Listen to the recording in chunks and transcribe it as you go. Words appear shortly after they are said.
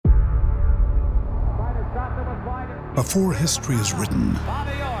Before history is written,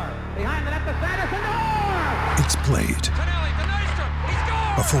 it's played.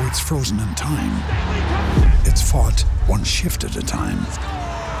 Before it's frozen in time, it's fought one shift at a time.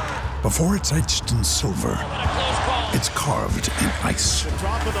 Before it's etched in silver, it's carved in ice.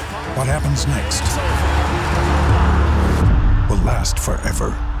 What happens next will last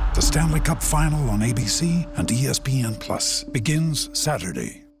forever. The Stanley Cup Final on ABC and ESPN Plus begins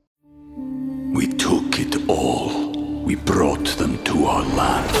Saturday. We took it all. We brought them to our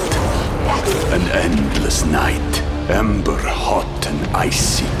land. An endless night, ember hot and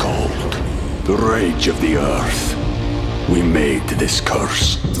icy cold. The rage of the earth. We made this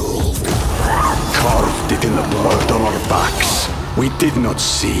curse. Carved it in the blood on our backs. We did not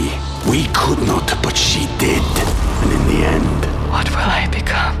see. We could not, but she did. And in the end... What will I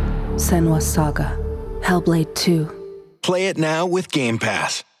become? Senua's Saga. Hellblade 2. Play it now with Game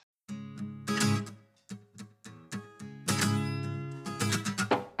Pass.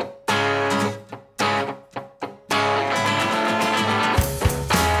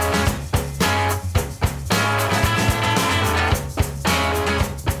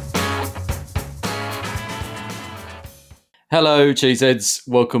 Hello, Cheeseheads.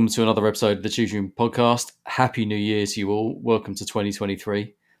 Welcome to another episode of the Cheese Room Podcast. Happy New Year to you all. Welcome to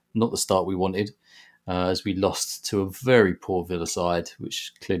 2023. Not the start we wanted, as we lost to a very poor Villa side,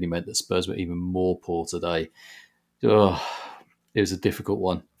 which clearly meant that Spurs were even more poor today. Oh, it was a difficult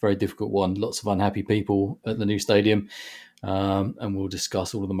one, very difficult one. Lots of unhappy people at the new stadium, and we'll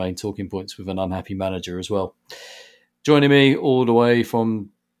discuss all of the main talking points with an unhappy manager as well. Joining me all the way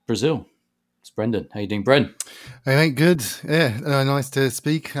from Brazil, it's Brendan. How you doing, Bren? Hey mate, good. Yeah, nice to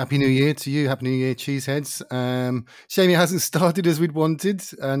speak. Happy New Year to you. Happy New Year, Cheeseheads. Shame it hasn't started as we'd wanted.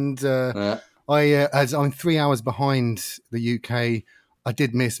 And as I'm 3 hours behind the UK, I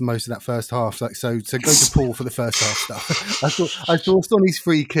did miss most of that first half. So go to Paul for the first half stuff. I saw Sonny's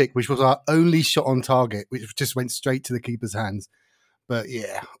free kick, which was our only shot on target, which just went straight to the keeper's hands. But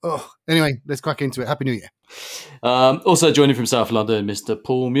yeah. Anyway, let's crack into it. Happy New Year. Also joining from South London, Mr.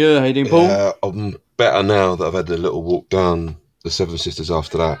 Paul Muir. How you doing, Paul? Yeah, I'm better now that I've had a little walk down the Seven Sisters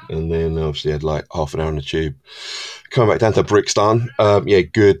after that, and then obviously had like half an hour on the tube. Coming back down to Brixton.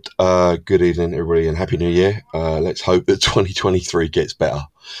 Good evening, everybody, and Happy New Year. Let's hope that 2023 gets better.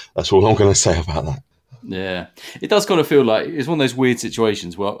 That's all I'm going to say about that. Yeah, it does kind of feel like it's one of those weird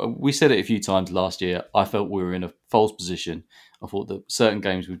situations. Well, we said it a few times last year. I felt we were in a false position. I thought that certain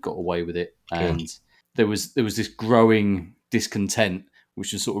games we'd got away with it, and there was this growing discontent,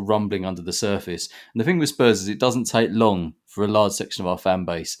 which was sort of rumbling under the surface. And the thing with Spurs is it doesn't take long for a large section of our fan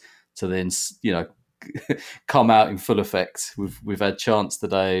base to then, come out in full effect. We've had chants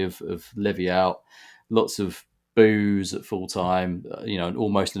today of Levy out, lots of boos at full time, and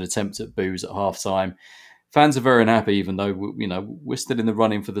almost an attempt at boos at half time. Fans are very unhappy, even though we're still in the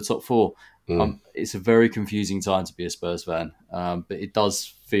running for the top four. It's a very confusing time to be a Spurs fan, but it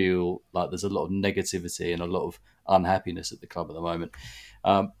does feel like there's a lot of negativity and a lot of unhappiness at the club at the moment.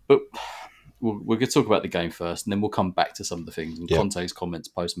 But we're going to talk about the game first, and then we'll come back to some of the things and Conte's comments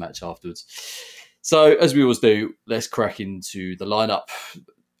post-match afterwards. So, as we always do, let's crack into the lineup.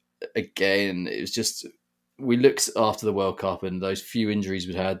 Again, it was just... We looked after the World Cup and those few injuries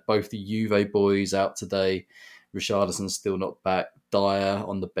we'd had. Both the Juve boys out today. Richarlison's still not back. Dyer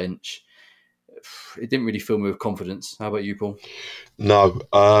on the bench. It didn't really fill me with confidence. How about you, Paul? No,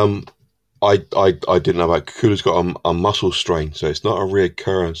 I didn't know about Kukula's got a muscle strain, so it's not a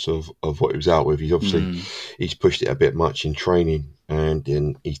reoccurrence of what he was out with. He's obviously he's pushed it a bit much in training, and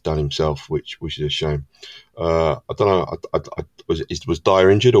then he's done himself, which is a shame. I don't know. Was Dyer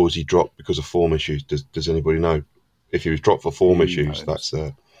injured, or was he dropped because of form issues? Does anybody know? If he was dropped for form issues, that's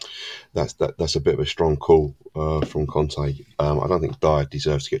a bit of a strong call from Conte. I don't think Dyer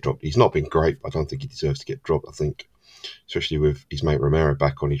deserves to get dropped. He's not been great, but I don't think he deserves to get dropped. I think, especially with his mate Romero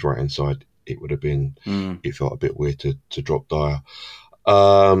back on his right hand side, it would have been. It felt a bit weird to drop Dyer.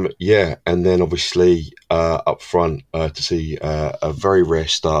 And then obviously up front to see a very rare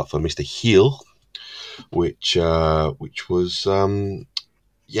start for Mr. Heel, which was the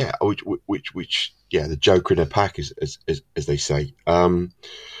Joker in a pack, as they say.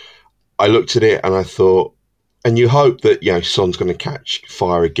 I looked at it and I thought, and you hope that Son's going to catch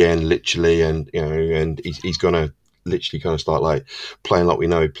fire again, literally, and he's going to literally kind of start like playing like we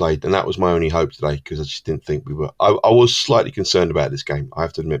know he played, and that was my only hope today, because I just didn't think we were. I was slightly concerned about this game. I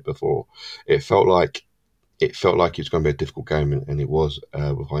have to admit, before it felt like it was going to be a difficult game, and it was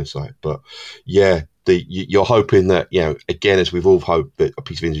with hindsight. But yeah, you're hoping that again, as we've all hoped, that a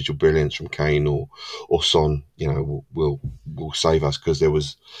piece of individual brilliance from Kane or Son, will save us, because there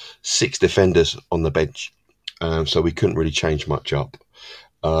was 6 defenders on the bench. so we couldn't really change much up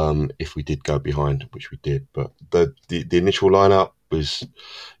if we did go behind, which we did. But the initial lineup was,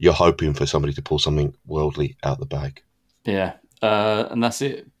 you're hoping for somebody to pull something worldly out the bag. Yeah. And that's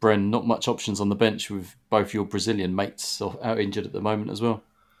it, Bren. Not much options on the bench with both your Brazilian mates out injured at the moment as well.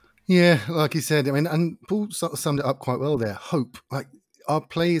 Yeah, like you said, I mean, and Paul sort of summed it up quite well there. Hope, like our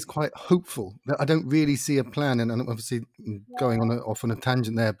play is quite hopeful. I don't really see a plan, and obviously going off on a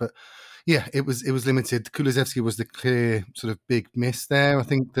tangent there, but yeah, it was limited. Kulusevski was the clear sort of big miss there. I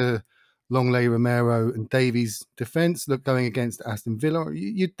think the Longley, Romero, and Davies defence look going against Aston Villa.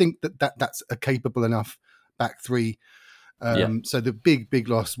 You'd think that's a capable enough back three. So the big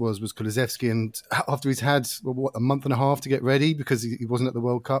loss was Kulusevski, and after he's had a month and a half to get ready because he wasn't at the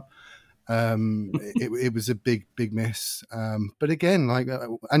World Cup, it was a big miss. But again,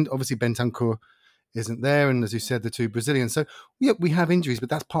 and obviously Bentancur isn't there, and as you said, the two Brazilians. So yeah, we have injuries, but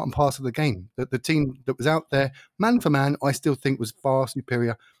that's part and parcel of the game. The team that was out there, man for man, I still think was far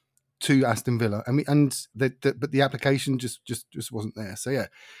superior to Aston Villa. I mean, but the application just wasn't there. So yeah,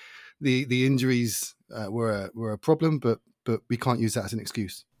 the injuries were a problem, but we can't use that as an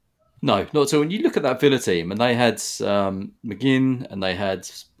excuse. No, not at all. When you look at that Villa team, and they had McGinn and they had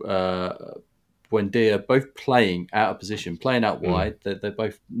Buendia both playing out of position, playing out wide. They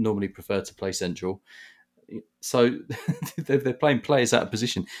both normally prefer to play central. So they're playing players out of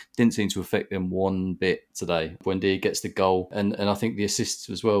position. Didn't seem to affect them one bit today. Buendia gets the goal, and I think the assist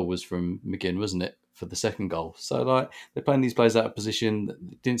as well was from McGinn, wasn't it, for the second goal? So they're playing these players out of position.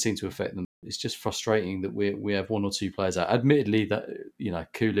 It didn't seem to affect them. It's just frustrating that we have one or two players out. Admittedly, that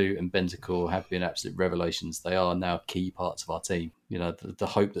Kulu and Bentancur have been absolute revelations. They are now key parts of our team. The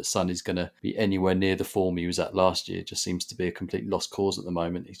hope that Son is going to be anywhere near the form he was at last year just seems to be a complete lost cause at the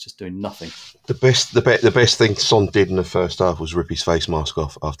moment. He's just doing nothing. The best thing Son did in the first half was rip his face mask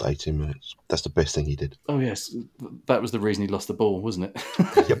off after 18 minutes. That's the best thing he did. Oh yes, that was the reason he lost the ball, wasn't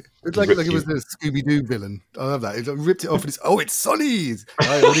it? Yep. It's like it was the Scooby-Doo villain. I love that. It ripped it off and it's Sonny's.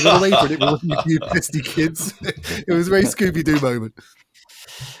 I only got away from it. It wasn't you pesty kids. It was a very Scooby-Doo moment.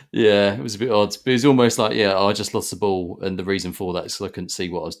 Yeah, it was a bit odd. But it was almost like, I just lost the ball. And the reason for that is because I couldn't see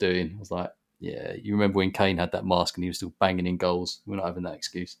what I was doing. I was like, yeah, you remember when Kane had that mask and he was still banging in goals? We're not having that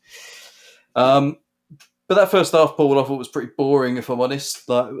excuse. But that first half, Paul, I thought was pretty boring, if I'm honest.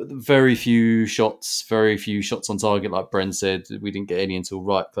 Like, very few shots on target, like Bren said. We didn't get any until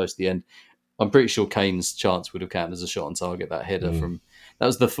right close to the end. I'm pretty sure Kane's chance would have counted as a shot on target, that header from... That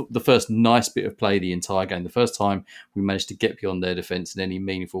was the first nice bit of play the entire game. The first time we managed to get beyond their defence in any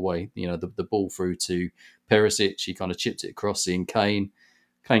meaningful way. The ball through to Perisic, he kind of chipped it across, seeing Kane.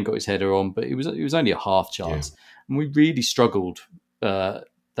 Kane got his header on, but it was only a half chance. Yeah. And we really struggled that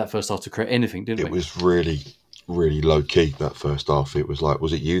first half to create anything, didn't we? It was really, really low key that first half. It was like,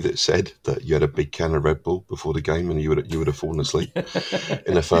 was it you that said that you had a big can of Red Bull before the game and you would have fallen asleep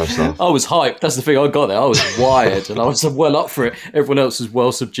in the first half? I was hyped. That's the thing. I got there. I was wired and I was well up for it. Everyone else was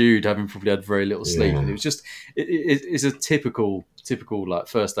well subdued, having probably had very little sleep. And it was just, it's a typical like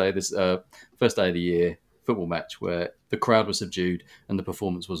first day of the year football match where the crowd was subdued and the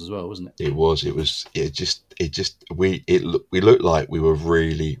performance was as well, wasn't it? It was. We looked like we were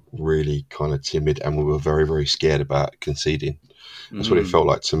really, really kind of timid and we were very, very scared about conceding. That's what it felt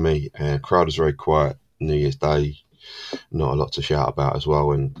like to me. Crowd was very quiet. New Year's Day, not a lot to shout about as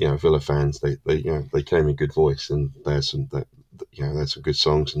well. And Villa fans, they came in good voice and they had some good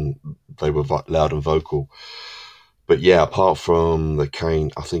songs and they were loud and vocal. But yeah, apart from the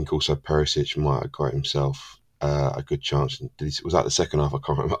Kane, I think also Perisic might have got himself a good chance. Was that the second half? I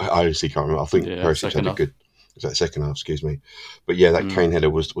can't remember. I honestly can't remember. I think Perisic had a good. Was that second half? Excuse me. But yeah, that Kane header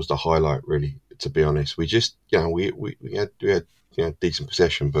was the highlight, really. To be honest, we just we had decent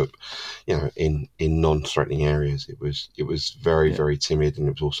possession, but in non-threatening areas, it was very very timid, and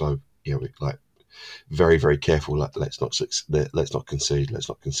it was also like very very careful. Like let's not concede. Let's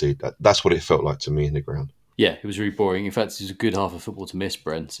not concede. That's what it felt like to me in the ground. Yeah, it was really boring. In fact, it was a good half of football to miss,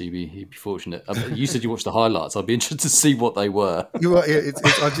 Brent. So you'd be fortunate. You said you watched the highlights. I'd be interested to see what they were. You're right. Yeah,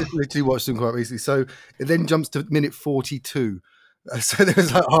 I just literally watched them quite recently. So it then jumps to minute 42. So there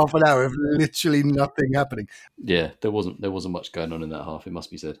was like half an hour of literally nothing happening. Yeah, there wasn't much going on in that half, it must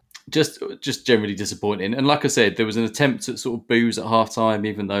be said. Just generally disappointing. And like I said, there was an attempt at sort of booze at half time,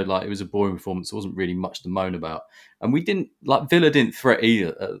 even though like it was a boring performance. There wasn't really much to moan about. And Villa didn't threat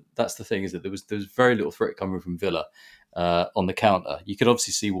either. That's the thing, is that there was very little threat coming from Villa on the counter. You could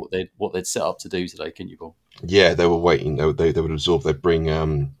obviously see what they'd set up to do today, couldn't you, Paul? Yeah, they were waiting. They would absorb. They'd bring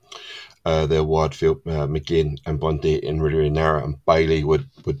their wide field, McGinn and Bondi in really, really narrow, and Bailey would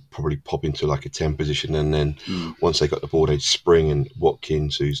probably pop into like a 10 position, and then once they got the ball, they'd spring. And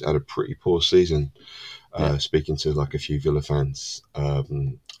Watkins, who's had a pretty poor season, speaking to like a few Villa fans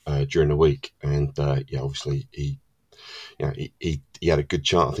during the week, and obviously he had a good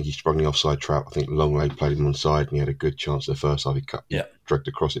chance. I think he sprung the offside trap. I think Longley played him on side, and he had a good chance the first half. He dragged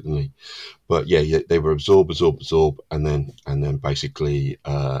across it, didn't he? But they were absorb, and then basically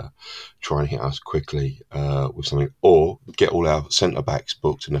try and hit us quickly with something, or get all our centre backs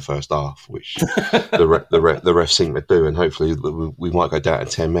booked in the first half, which the ref seemed to do, and hopefully we might go down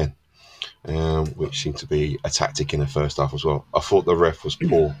to 10 men, which seemed to be a tactic in the first half as well. I thought the ref was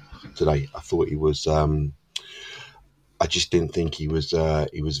poor today. I thought he was. I just didn't think he was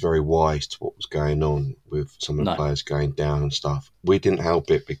very wise to what was going on with some of the players going down and stuff. We didn't help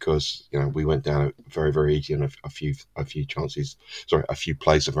it because we went down very, very easy on a few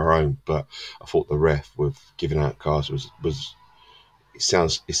plays of our own. But I thought the ref with giving out cards was it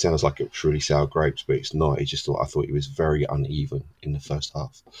sounds like it truly sour grapes, but it's not. I thought he was very uneven in the first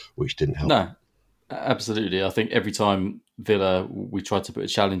half, which didn't help. No, absolutely. I think every time Villa we tried to put a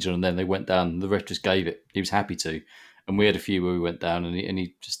challenge on, and then they went down, the ref just gave it. He was happy to. And we had a few where we went down, and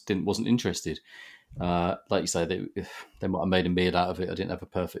he just wasn't interested. Like you say, they might have made a meal out of it. I didn't have a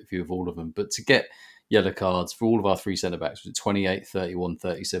perfect view of all of them, but to get yellow cards for all of our three centre backs was 28, 31,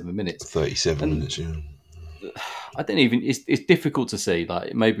 37 minutes. 37 minutes, yeah. I don't even. It's difficult to see.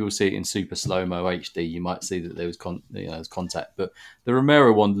 Like maybe we'll see it in super slow mo HD. You might see that there was contact, but the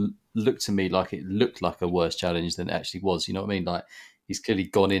Romero one looked to me like it looked like a worse challenge than it actually was. You know what I mean? Like he's clearly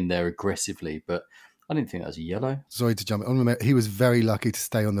gone in there aggressively, but I didn't think that was a yellow. Sorry to jump on. He was very lucky to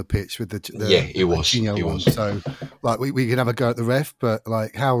stay on the pitch with the he was. So, like, we can have a go at the ref, but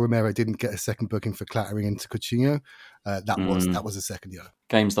like how Romero didn't get a second booking for clattering into Coutinho, that was a second yellow.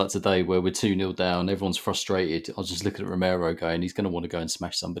 Games like today where we're 2-0 down, everyone's frustrated. I was just looking at Romero going, he's going to want to go and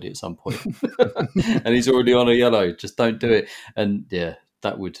smash somebody at some point. And he's already on a yellow. Just don't do it. And yeah,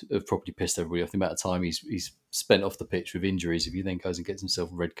 that would have probably pissed everybody off the amount of time he's spent off the pitch with injuries if he then goes and gets himself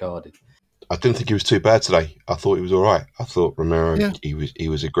red carded. I didn't think he was too bad today. I thought he was all right. I thought Romero, he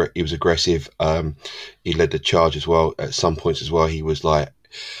was aggressive. He led the charge as well. At some points as well, he was like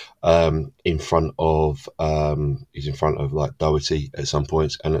in front of like Doherty at some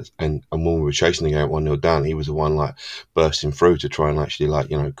points, and when we were chasing the game 1-0 down, he was the one like bursting through to try and actually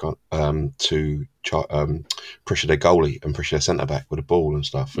pressure their goalie and pressure their centre back with the ball and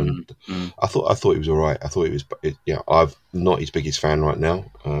stuff. And I thought he was all right. I thought he was. I'm not his biggest fan right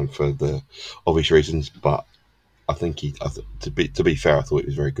now for the obvious reasons, but I think to be fair, I thought he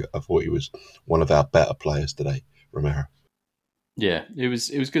was very good. I thought he was one of our better players today, Romero. Yeah, it was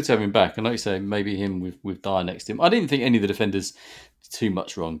good to have him back, and like you say, maybe him with Dyer next to him. I didn't think any of the defenders did too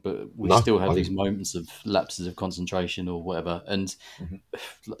much wrong, but we still had these moments of lapses of concentration or whatever. And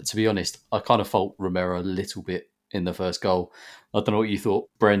to be honest, I kind of fault Romero a little bit in the first goal. I don't know what you thought,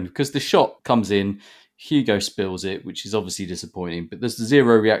 Bren, because the shot comes in, Hugo spills it, which is obviously disappointing, but there's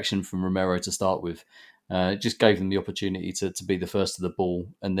zero reaction from Romero to start with. It just gave them the opportunity to be the first to the ball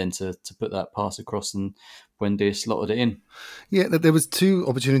and then to put that pass across, and Buendia slotted it in. Yeah, there was two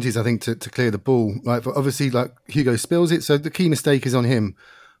opportunities, I think, to clear the ball. Like obviously, like Hugo spills it, so the key mistake is on him.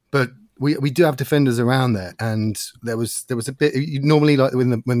 But we do have defenders around there, and there was a bit. Normally, like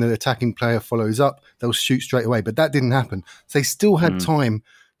when the attacking player follows up, they'll shoot straight away, but that didn't happen. So they still had time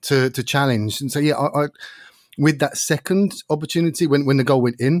to challenge, and so yeah, I with that second opportunity when the goal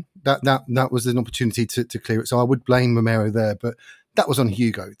went in, that was an opportunity to clear it. So I would blame Romero there, but that was on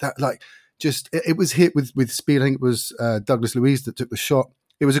Hugo. That it was hit with speed. I think it was Douglas Luiz that took the shot.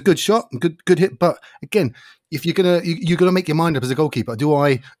 It was a good shot, good hit. But again, if you're gonna make your mind up as a goalkeeper, do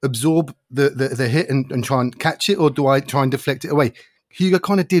I absorb the hit and try and catch it, or do I try and deflect it away? Hugo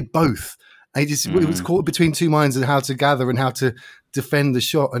kind of did both. It was caught between two minds of how to gather and how to defend the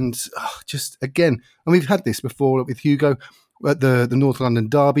shot. And just again, and we've had this before with Hugo at the North London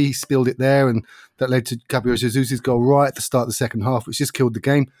derby. He spilled it there, and that led to Gabriel Jesus' goal right at the start of the second half, which just killed the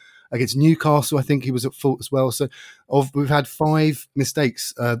game. Against Newcastle, I think he was at fault as well. So we've had 5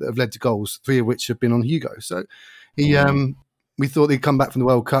 mistakes that have led to goals, 3 of which have been on Hugo. So we thought he'd come back from the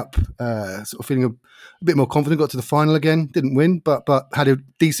World Cup sort of feeling a bit more confident, got to the final again, didn't win, but had a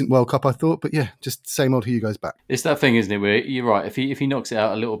decent World Cup, I thought. But yeah, just same old Hugo's back. It's that thing, isn't it, where you're right, if he knocks it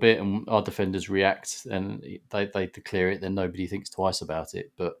out a little bit and our defenders react and they declare it, then nobody thinks twice about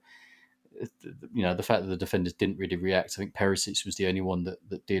it. But the fact that the defenders didn't really react, I think Perisic was the only one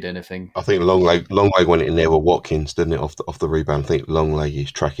that did anything. I think Longley went in there with Watkins, didn't it, off the rebound. I think Longley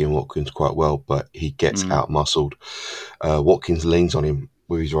is tracking Watkins quite well, but he gets out-muscled. Watkins leans on him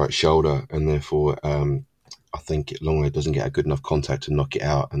right shoulder, and therefore I think Longley doesn't get a good enough contact to knock it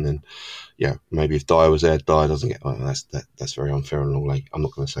out. And then, maybe if Dyer was there, Dyer doesn't get. Oh, that's very unfair on Longley. I'm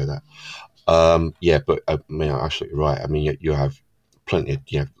not going to say that. But I mean, absolutely right. I mean, you have plenty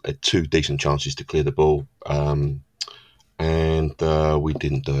of 2 decent chances to clear the ball, and we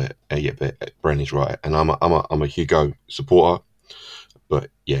didn't do it. But Brenny's right, and I'm a Hugo supporter, but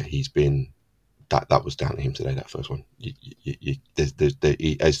he's been. That was down to him today. That first one,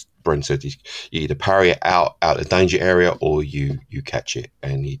 as Bren said, you either parry it out the danger area or you catch it,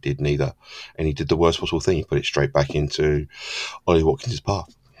 and he did neither. And he did the worst possible thing. He put it straight back into Ollie Watkins'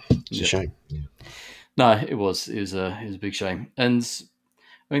 path. It's a shame. Yeah. No, it was a big shame, and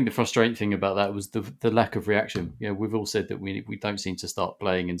I think the frustrating thing about that was the lack of reaction. We've all said that we don't seem to start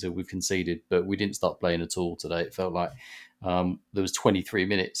playing until we've conceded, but we didn't start playing at all today. It felt like there was 23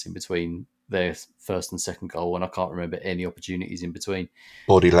 minutes in between their first and second goal, and I can't remember any opportunities in between.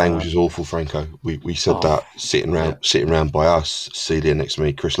 Body language is awful, Franco. We said that sitting around by us, Celia next to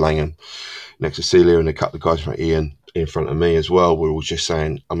me, Chris Langham next to Celia, and a couple of guys from Ian in front of me as well. We were just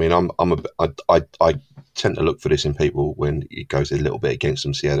saying. I mean, I tend to look for this in people when it goes a little bit against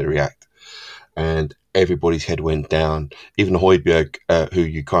them, see how they react. And everybody's head went down. Even Højbjerg, who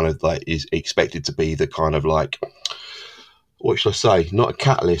you kind of like is expected to be the kind of like, what should I say? Not a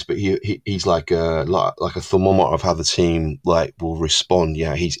catalyst, but he's like a thermometer of how the team like will respond.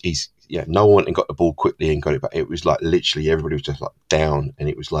 He's no one got the ball quickly and got it back. It was like literally everybody was just like down, and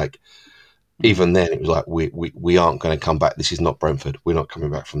it was like even then it was like we aren't going to come back. This is not Brentford. We're not coming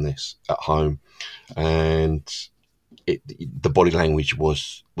back from this at home, and the body language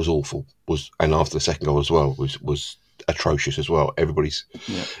was awful. And after the second goal as well was atrocious as well.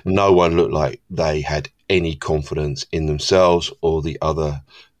 No one looked like they had any confidence in themselves or the other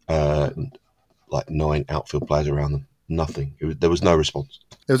 9 outfield players around them. Nothing. There was no response.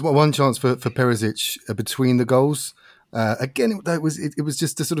 There was one chance for Perisic between the goals. Again, it was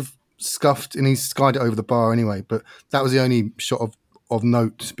just a sort of scuffed, and he skied it over the bar anyway. But that was the only shot of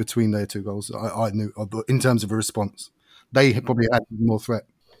note between their 2 goals I knew of, in terms of a response. They probably had more threat.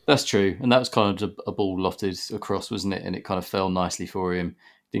 That's true, and that was kind of a ball lofted across, wasn't it? And it kind of fell nicely for him.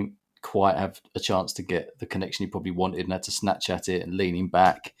 Didn't quite have a chance to get the connection he probably wanted, and had to snatch at it and leaning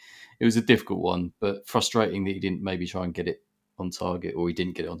back. It was a difficult one, but frustrating that he didn't maybe try and get it on target, or he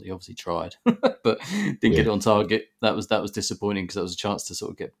didn't get it on. He obviously tried, but didn't get it on target. That was disappointing, because that was a chance to sort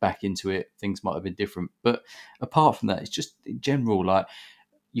of get back into it. Things might have been different, but apart from that, it's just in general like.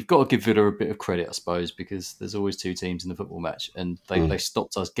 You've got to give Villa a bit of credit, I suppose, because there's always 2 teams in the football match, and they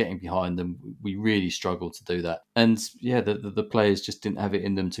stopped us getting behind them. We really struggled to do that. And the players just didn't have it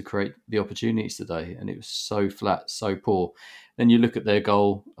in them to create the opportunities today, and it was so flat, so poor. Then you look at their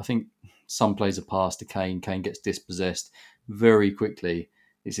goal, I think some plays a pass to Kane. Kane gets dispossessed very quickly.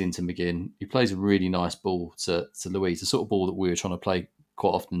 It's into McGinn. He plays a really nice ball to Luiz, the sort of ball that we were trying to play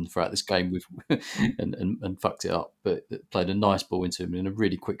quite often throughout this game with and fucked it up, but it played a nice ball into him and a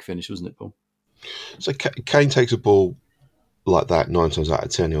really quick finish, wasn't it, Paul? So Kane takes a ball like that 9 times out of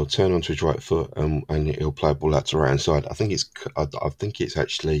 10. He'll turn onto his right foot and he'll play a ball out to the right hand side. I think it's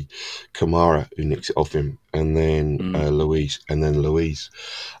actually Kamara who nicks it off him, and then Luiz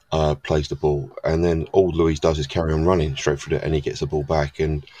plays the ball, and then all Luiz does is carry on running straight through it, and he gets the ball back,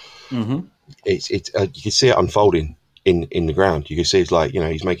 and it's you can see it unfolding in the ground. You can see it's like,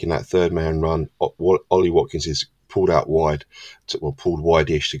 he's making that third man run. Ollie Watkins is pulled out wide, pulled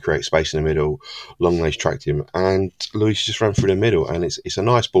wide-ish to create space in the middle. Longley's tracked him, and Luiz just ran through the middle, and it's a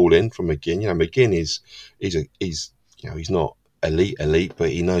nice ball in from McGinn. McGinn he's not elite, but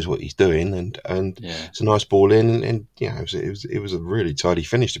he knows what he's doing, and it's a nice ball in, and it was a really tidy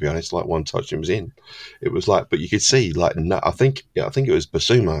finish, to be honest. Like one touch and it was in. It was like, but you could see like I think it was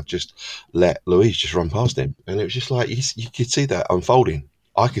Basuma just let Luiz just run past him, and it was just like you could see that unfolding.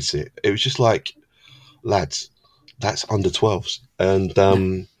 I could see it. It was just like, lads, that's under 12s, and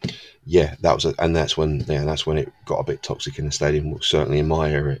that's when it got a bit toxic in the stadium. Well, certainly in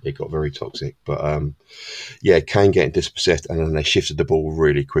my area, it got very toxic. But Kane getting dispossessed, and then they shifted the ball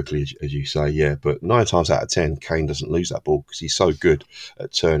really quickly, as you say. Yeah, but 9 times out of 10, Kane doesn't lose that ball because he's so good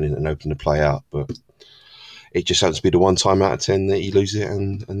at turning and opening the play out. But it just happens to be the 1 time out of 10 that he loses it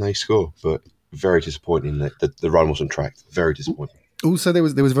and they score. But very disappointing that the run wasn't tracked. Very disappointing. Also, there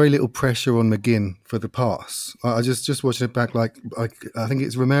was very little pressure on McGinn for the pass. I just watching it back, like I think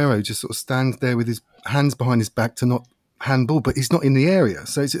it's Romero just sort of stands there with his hands behind his back to not handball, but he's not in the area.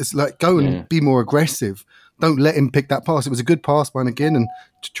 So it's like, go and be more aggressive. Don't let him pick that pass. It was a good pass by McGinn and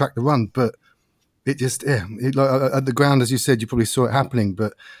to track the run, but it just at the ground, as you said, you probably saw it happening,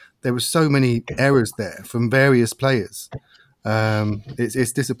 but there were so many errors there from various players.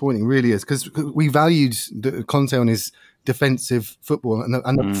 It's disappointing, really is, because we valued Conte on his defensive football,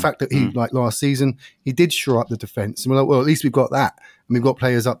 and the fact that he, like last season, he did shore up the defence. And we're like, well, at least we've got that, and we've got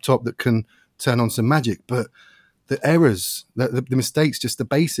players up top that can turn on some magic. But the errors, the mistakes, just the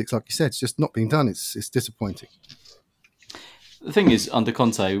basics, like you said, it's just not being done. It's disappointing. The thing is, under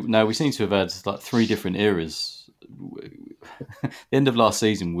Conte, now we seem to have had like 3 different eras. The end of last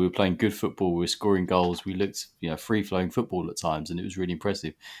season, we were playing good football, we were scoring goals, we looked, free-flowing football at times, and it was really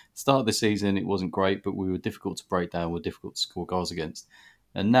impressive. Start of the season, it wasn't great, but we were difficult to break down, we were difficult to score goals against.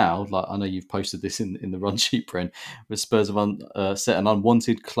 And now, like I know you've posted this in the run sheet, Bren, with Spurs have set an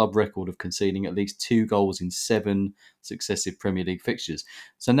unwanted club record of conceding at least 2 goals in 7 successive Premier League fixtures.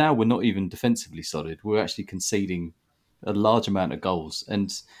 So now we're not even defensively solid, we're actually conceding a large amount of goals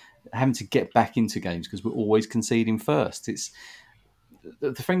and having to get back into games because we're always conceding first. It's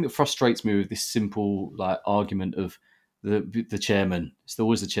the thing that frustrates me with this simple argument of the chairman. It's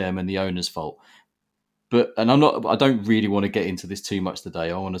always the chairman, the owner's fault. I don't really want to get into this too much today.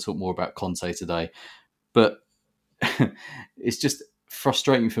 I want to talk more about Conte today. But it's just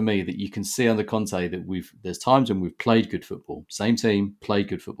frustrating for me that you can see under Conte that there's times when we've played good football, same team played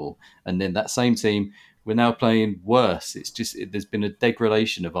good football, and then that same team we're now playing worse. It's just there's been a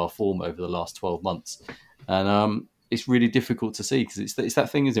degradation of our form over the last 12 months, and it's really difficult to see because it's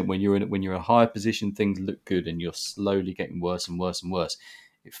that thing, isn't it? When you're in a higher position, things look good, and you're slowly getting worse and worse and worse.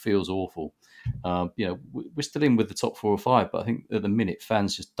 It feels awful. We're still in with the top 4 or 5, but I think at the minute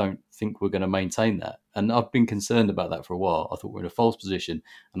fans just don't think we're going to maintain that. And I've been concerned about that for a while. I thought we're in a false position.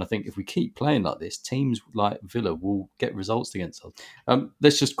 And I think if we keep playing like this, teams like Villa will get results against us.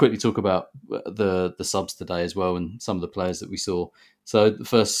 Let's just quickly talk about the subs today as well and some of the players that we saw. So the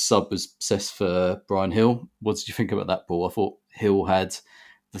first sub was Cesc for Brian Hill. What did you think about that, Paul? I thought Hill had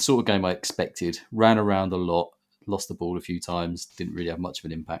the sort of game I expected, ran around a lot, lost the ball a few times, didn't really have much of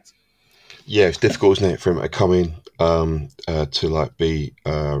an impact. Yeah, it's difficult, isn't it, for him to come in to be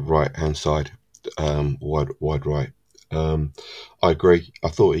right hand side, wide right. I agree. I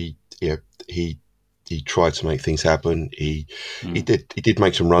thought he tried to make things happen. He did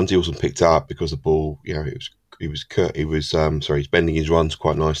make some runs. He wasn't picked up because the ball, he's bending his runs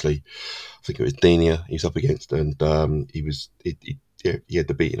quite nicely. I think it was Denia he was up against, and he had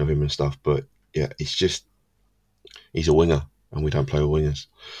the beating of him and stuff. But yeah, it's just he's a winger, and we don't play with wingers,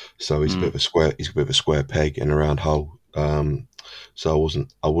 so he's a bit of a square. He's a bit of a square peg in a round hole. So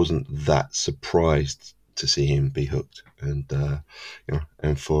I wasn't that surprised to see him be hooked, and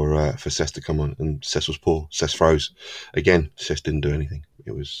for Cesc to come on, and Cesc was poor. Cesc froze again. Cesc didn't do anything.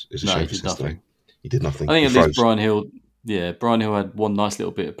 It's a shame for Cesc today. He did nothing. I think at least Brian Hill. Yeah, Brian Hill had one nice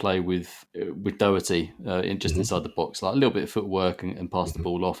little bit of play with Doherty inside the box, like a little bit of footwork and passed the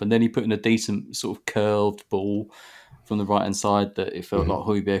ball off, and then he put in a decent sort of curved ball from the right hand side that it felt like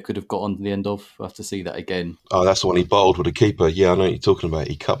Højbjerg could have got on the end of. I have to see that again. Oh, that's the one he bottled with the keeper. Yeah, I know what you're talking about.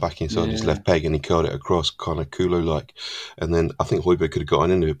 He cut back inside his left peg and he curled it across, kind of Kulo-like. And then I think Højbjerg could have got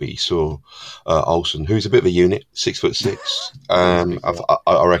on into it, but he saw Olsen, who's a bit of a unit, 6'6".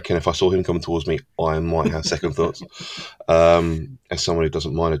 I reckon if I saw him coming towards me, I might have second thoughts. As someone who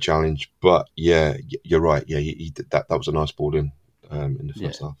doesn't mind a challenge, but yeah, you're right. Yeah, he did that. That was a nice ball in the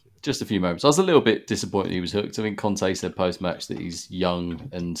first half. Just a few moments. I was a little bit disappointed he was hooked. I think Conte said post-match that he's young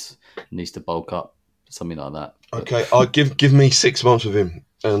and needs to bulk up, something like that. Okay, I'll give me 6 months with him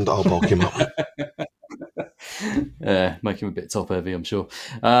and I'll bulk him up. Make him a bit top-heavy, I'm sure.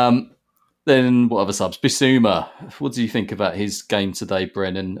 Then what other subs? Bissouma. What do you think about his game today,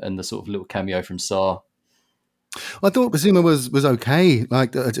 Brennan, and the sort of little cameo from Sarr? I thought Bissouma was okay.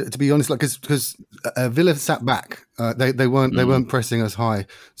 Like to be honest, because Villa sat back, they weren't pressing us high,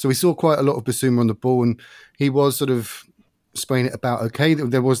 so we saw quite a lot of Bissouma on the ball, and he was sort of spraying it about okay.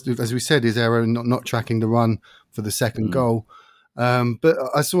 There was, as we said, his error not tracking the run for the second goal. But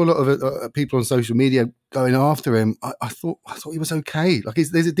I saw a lot of people on social media going after him. I thought he was okay. Like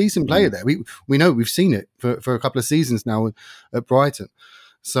there's a decent player there. We know, we've seen it for a couple of seasons now at Brighton.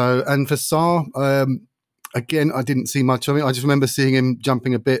 So, and for Sarr. Again, I didn't see much of it. I just remember seeing him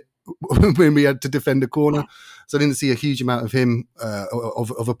jumping a bit when we had to defend a corner. So I didn't see a huge amount of him,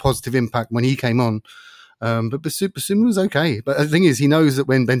 of a positive impact when he came on. But Bissouma was okay. But the thing is, he knows that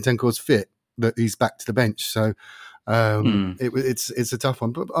when Bentancur's fit, that he's back to the bench. So it's a tough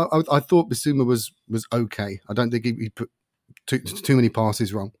one. But I thought Bissouma was okay. I don't think he put too many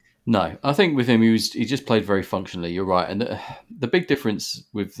passes wrong. No, I think with him, he just played very functionally. You're right. And the big difference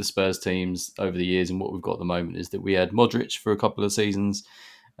with the Spurs teams over the years and what we've got at the moment is that we had Modric for a couple of seasons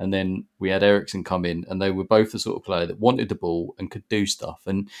and then we had Eriksen come in, and they were both the sort of player that wanted the ball and could do stuff.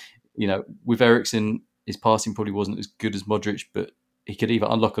 And, with Eriksen, his passing probably wasn't as good as Modric, but he could either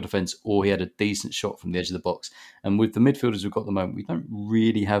unlock a defence or he had a decent shot from the edge of the box. And with the midfielders we've got at the moment, we don't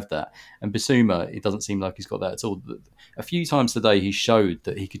really have that. And Bissouma, it doesn't seem like he's got that at all. A few times today, he showed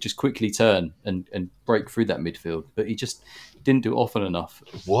that he could just quickly turn and break through that midfield, but he just didn't do it often enough.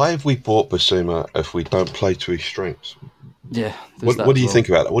 Why have we bought Bissouma if we don't play to his strengths? Yeah. What do you think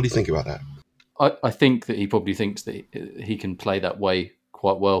about that? What do you think about that? I think that he probably thinks that he can play that way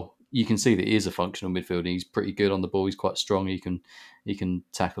quite well. You can see that he is a functional midfielder. He's pretty good on the ball. He's quite strong. He can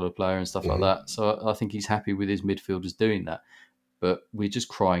tackle a player and stuff like that. So I think he's happy with his midfielders doing that. But we're just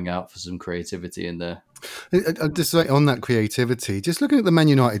crying out for some creativity in there. Just like on that creativity, just looking at the Man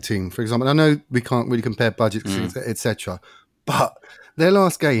United team, for example, I know we can't really compare budgets, etc. But their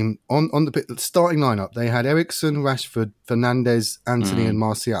last game on the starting lineup, they had Eriksen, Rashford, Fernandes, Antony, and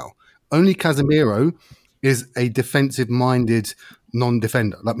Martial. Only Casemiro is a defensive-minded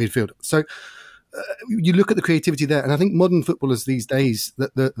non-defender, like midfielder. So you look at the creativity there, and I think modern footballers these days,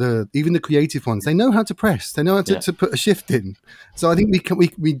 even the creative ones, they know how to press, they know how to put a shift in. So I think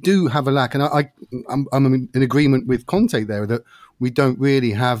we do have a lack, and I'm in agreement with Conte there that we don't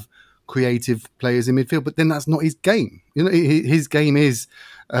really have creative players in midfield. But then that's not his game. You know, his game is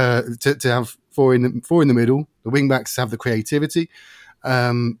to have four in the middle. The wing backs have the creativity.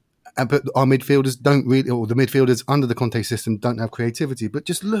 But our midfielders don't really, or the midfielders under the Conte system don't have creativity. But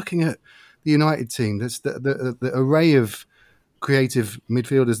just looking at the United team, that's the array of creative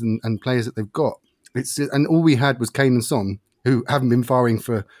midfielders and players that they've got. And all we had was Kane and Son, who haven't been firing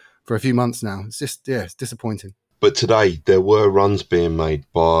for a few months now. It's just, it's disappointing. But today there were runs being made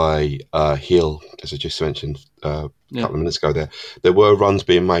by Hill, as I just mentioned a couple of minutes ago. There were runs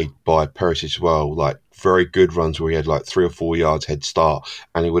being made by Perisic as well, like very good runs where he had like 3 or 4 yards head start,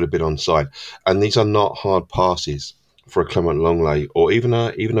 and he would have been onside. And these are not hard passes for a Clement Longley or even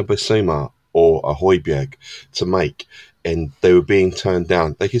a Bissouma or a Højbjerg to make. And they were being turned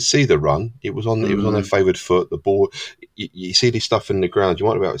down. They could see the run. It was on their favoured foot. The ball, you see this stuff in the ground. You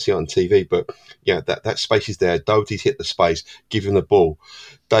might not be able to see it on TV, but yeah, that space is there. Doherty's hit the space, give him the ball.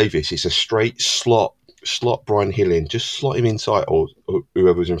 Davis, it's a straight slot Brian Hill in, just slot him inside or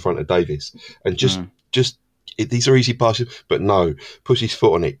whoever's in front of Davis, and just these are easy passes. But no, puts his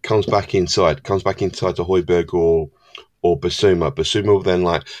foot on it, comes back inside to Højbjerg or Bissouma. Bissouma will then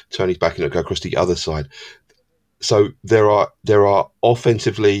like turn his back and go across the other side. So there are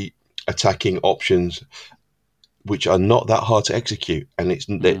offensively attacking options which are not that hard to execute, and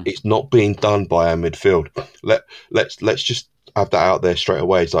it's not being done by our midfield. Let's just have that out there straight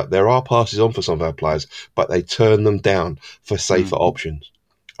away. It's like there are passes on for some of our players, but they turn them down for safer options,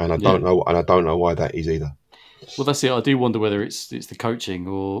 and I don't know why that is either. Well, that's it. I do wonder whether it's the coaching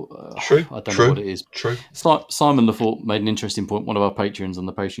or I don't know what it is. True. Simon Lafort made an interesting point. One of our patrons on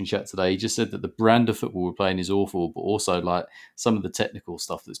the Patreon chat today, he just said that the brand of football we're playing is awful, but also like some of the technical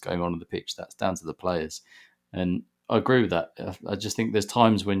stuff that's going on the pitch, that's down to the players. And I agree with that. I just think there's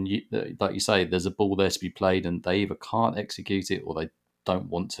times when, like you say, there's a ball there to be played and they either can't execute it or they don't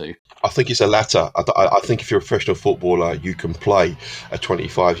want to. I think it's a latter. I think if you're a professional footballer, you can play a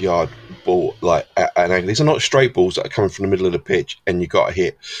 25-yard ball like at an angle. These are not straight balls that are coming from the middle of the pitch, and you got to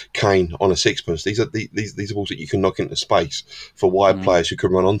hit Kane on a sixpence. These are these are balls that you can knock into space for wide players who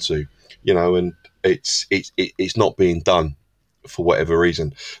can run onto. You know, and it's not being done for whatever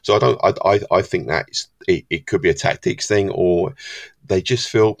reason. So I think that it could be a tactics thing, or they just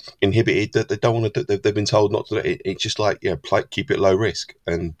feel inhibited that they don't want to. They've been told not to. It's just like keep it low risk,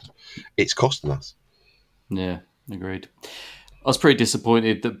 and it's costing us. Yeah, agreed. I was pretty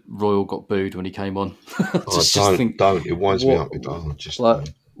disappointed that Royal got booed when he came on. Don't. It winds me up.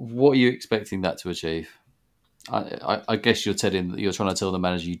 What are you expecting that to achieve? I guess you're trying to tell the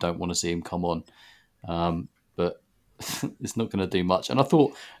manager you don't want to see him come on, but it's not going to do much. And I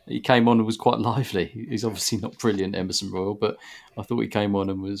thought he came on and was quite lively. He's obviously not brilliant, Emerson Royal, but I thought he came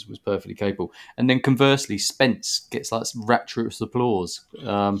on and was perfectly capable. And then conversely, Spence gets like rapturous applause.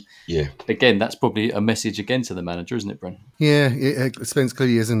 Again, that's probably a message again to the manager, isn't it, Brent? Yeah, Spence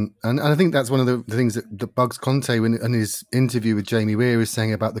clearly isn't. And I think that's one of the things that bugs Conte in his interview with Jamie Weir is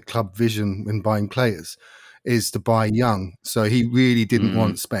saying about the club vision when buying players is to buy young. So he really didn't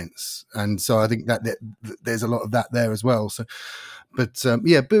want Spence. And so I think that there's a lot of that there as well. So, but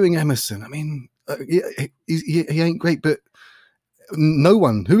booing Emerson, I mean, he ain't great, but no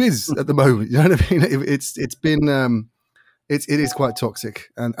one who is at the moment, you know what I mean? It's been, it is quite toxic,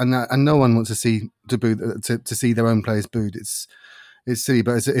 and no one wants to see to see their own players booed. It's silly,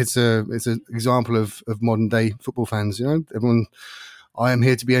 but it's an example of modern day football fans. You know, everyone I am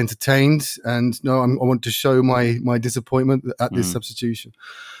here to be entertained, and no, I want to show my disappointment at this substitution.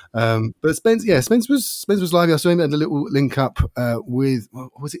 But Spence was lively. I saw him at a little link up with,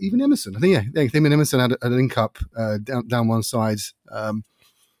 was it even Emerson? I think him and Emerson had a link up down one side.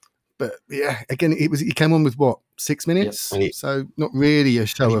 But yeah, again, he came on with 6 minutes, so not really a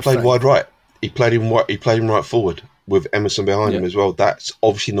show. He played wide right. He played him right forward with Emerson behind him as well. That's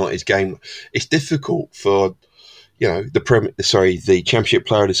obviously not his game. It's difficult for the Championship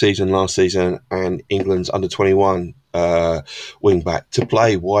Player of the Season last season and England's under-21 wing back to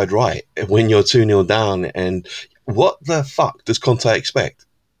play wide right when you're 2-0 down. And what the fuck does Conte expect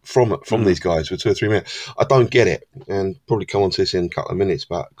from these guys for 2 or 3 minutes? I don't get it. And probably come on to this in a couple of minutes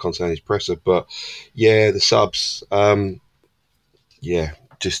about Conte and his presser. But yeah, the subs,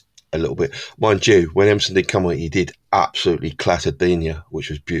 just a little bit. Mind you, when Emerson did come on, he did absolutely clatter Dina, which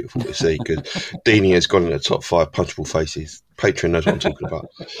was beautiful to see, because Dina has gone in the top 5 punchable faces. Patreon knows what I'm talking about.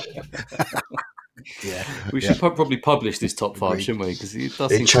 We should probably publish this top 5, shouldn't we? Because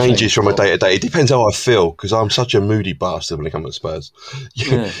it changes from a day to day. It depends how I feel, because I'm such a moody bastard when it comes to Spurs.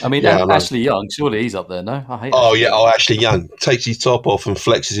 I mean, Ashley Young, surely he's up there, no? I hate Ashley Young takes his top off and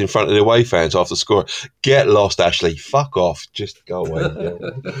flexes in front of the away fans after scoring. Get lost, Ashley. Fuck off. Just go away.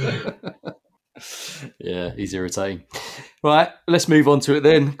 Yeah, he's irritating. Right, let's move on to it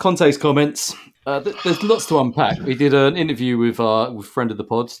then. Conte's comments. There's lots to unpack. We did an interview with friend of the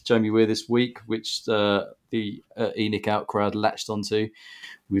pod, Jamie Weir, this week, which the ENIC out crowd latched onto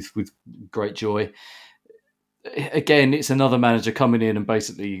with great joy. Again, it's another manager coming in and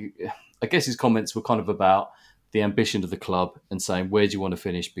basically, I guess his comments were kind of about the ambition of the club and saying, where do you want to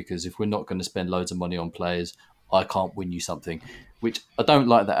finish? Because if we're not going to spend loads of money on players, I can't win you something, which I don't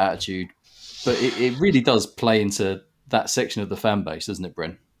like that attitude. But it really does play into that section of the fan base, doesn't it,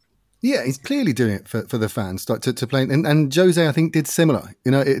 Bren? Yeah, he's clearly doing it for the fans to play. And Jose, I think, did similar.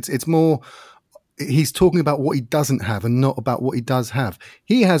 It's more, he's talking about what he doesn't have and not about what he does have.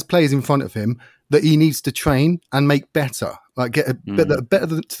 He has players in front of him that he needs to train and make better, like get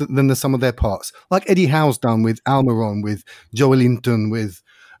better than the sum of their parts. Like Eddie Howe's done with Almiron, with Joe Linton, with...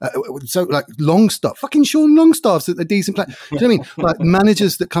 so like Longstaff, fucking Sean Longstaff's a decent player. Do you know what I mean? Like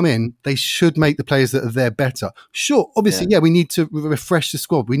managers that come in, they should make the players that are there better. Sure, obviously, we need to refresh the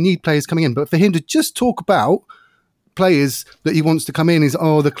squad. We need players coming in, but for him to just talk about players that he wants to come in is,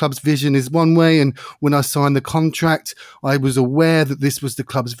 the club's vision is one way, and when I signed the contract, I was aware that this was the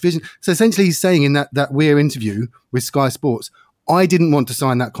club's vision. So essentially, he's saying in that Weir interview with Sky Sports, I didn't want to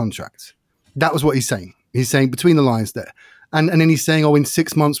sign that contract. That was what he's saying. He's saying between the lines there. And then he's saying, in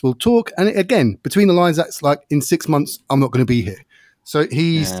 6 months we'll talk. And again, between the lines, that's like, in 6 months, I'm not going to be here. So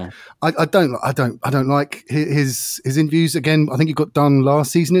he's, I don't like his interviews. Again, I think he got done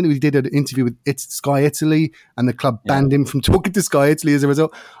last season. He did an interview with Sky Italy, and the club banned him from talking to Sky Italy as a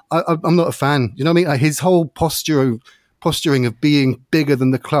result. I'm not a fan. You know what I mean? Like his whole posturing of being bigger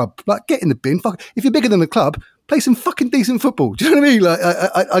than the club, like get in the bin. Fuck, if you're bigger than the club, play some fucking decent football. Do you know what I mean?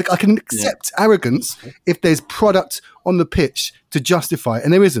 Like I can accept arrogance if there's product on the pitch to justify it,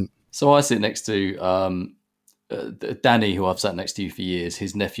 and there isn't. So I sit next to Danny, who I've sat next to you for years.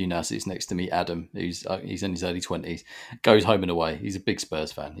 His nephew now sits next to me, Adam, who's in his early 20s, goes home and away. He's a big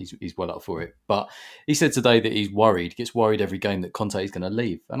Spurs fan. He's well up for it. But he said today that he's worried, gets worried every game that Conte is going to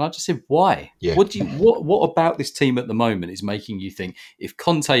leave. And I just said, why? Yeah. What about this team at the moment is making you think if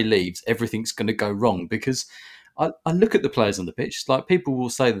Conte leaves, everything's going to go wrong? Because I look at the players on the pitch, like people will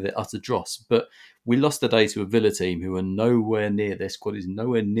say that they're utter dross, but we lost today to a Villa team who are nowhere near, their squad is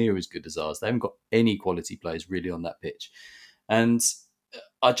nowhere near as good as ours. They haven't got any quality players really on that pitch. And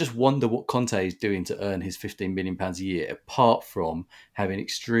I just wonder what Conte is doing to earn his £15 million a year, apart from having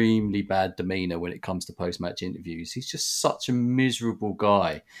extremely bad demeanour when it comes to post-match interviews. He's just such a miserable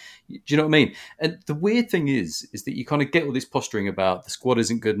guy. Do you know what I mean? And the weird thing is that you kind of get all this posturing about the squad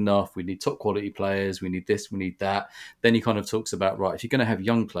isn't good enough, we need top quality players, we need this, we need that. Then he kind of talks about, right, if you're going to have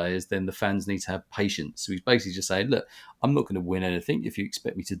young players, then the fans need to have patience. So he's basically just saying, look, I'm not going to win anything if you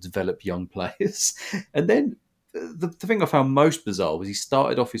expect me to develop young players. And then the thing I found most bizarre was he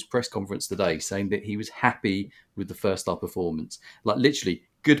started off his press conference today saying that he was happy with the first half performance. Like literally,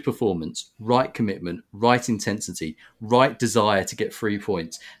 good performance, right commitment, right intensity, right desire to get 3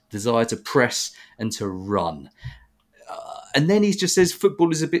 points, desire to press and to run. And then he just says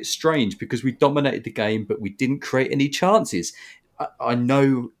football is a bit strange because we dominated the game, but we didn't create any chances. I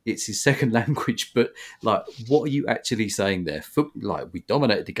know it's his second language, but like, what are you actually saying there? Like, we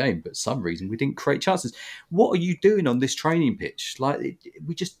dominated the game, but for some reason we didn't create chances. What are you doing on this training pitch? Like,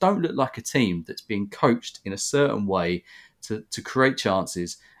 we just don't look like a team that's being coached in a certain way to create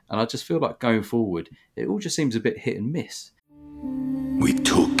chances. And I just feel like going forward, it all just seems a bit hit and miss. We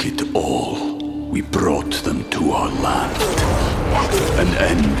took it all. We brought them to our land. An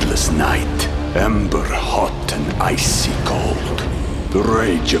endless night, ember hot and icy cold. The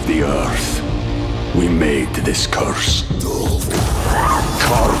rage of the earth. We made this curse.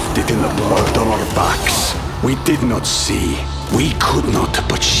 Carved it in the blood on our backs. We did not see. We could not,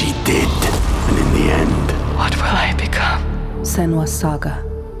 but she did. And in the end... What will I become? Senua's Saga.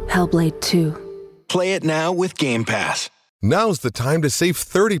 Hellblade 2. Play it now with Game Pass. Now's the time to save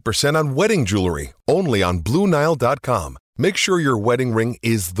 30% on wedding jewelry, only on BlueNile.com. Make sure your wedding ring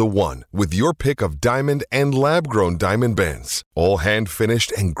is the one with your pick of diamond and lab-grown diamond bands, all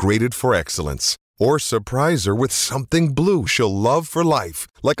hand-finished and graded for excellence. Or surprise her with something blue she'll love for life,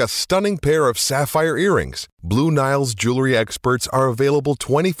 like a stunning pair of sapphire earrings. Blue Nile's jewelry experts are available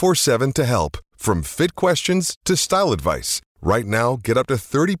 24/7 to help, from fit questions to style advice. Right now, get up to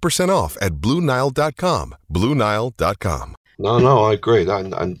 30% off at BlueNile.com. BlueNile.com. No, I agree.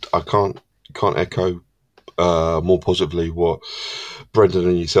 And I can't echo more positively what Brendan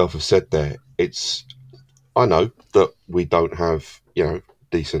and yourself have said there. I know that we don't have,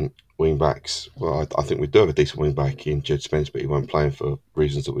 decent wing backs. Well, I think we do have a decent wing back in Jed Spence, but he won't play him for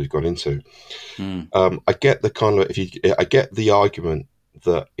reasons that we've got into. I get I get the argument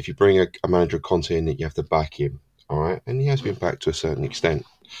that if you bring a manager of Conte in, that you have to back him. All right, and he has been backed to a certain extent.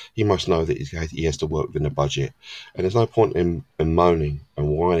 He must know that he has to work within the budget, and there's no point in moaning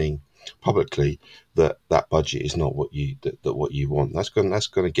and whining publicly that budget is not what you want. That's going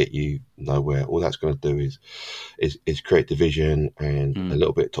to get you nowhere. All that's going to do is create division and a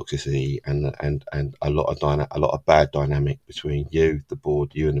little bit of toxicity and a lot of bad dynamic between you, the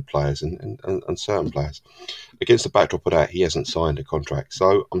board, you and the players and certain players. Against the backdrop of that, he hasn't signed a contract.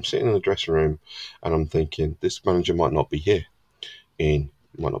 So I'm sitting in the dressing room and I'm thinking, this manager might not be here in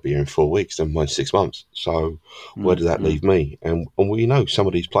 4 weeks, then might 6 months. So where does that leave me? And we know some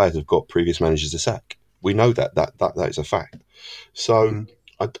of these players have got previous managers to sack. We know that is a fact. So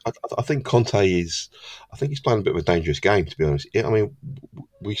I think Conte he's playing a bit of a dangerous game, to be honest. I mean,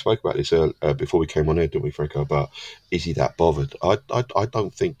 we spoke about this before we came on here, didn't we, Franco? About is he that bothered? I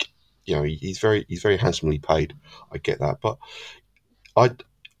don't think. He's very handsomely paid. I get that, but I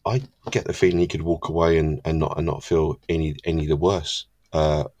get the feeling he could walk away and not feel any the worse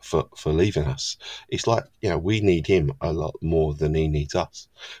for leaving us. It's like, we need him a lot more than he needs us.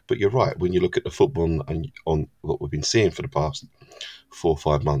 But you're right, when you look at the football and on what we've been seeing for the past 4 or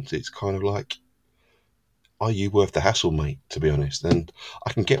 5 months, it's kind of like, are you worth the hassle, mate, to be honest? And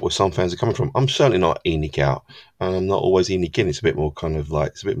I can get where some fans are coming from. I'm certainly not Enoch out, and I'm not always Enoch in. It's a bit more kind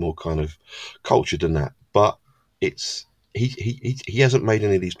of cultured than that. But it's he hasn't made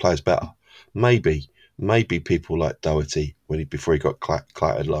any of these players better. Maybe people like Doherty before he got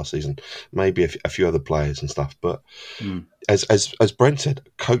clattered last season. Maybe a few other players and stuff. But as Brent said,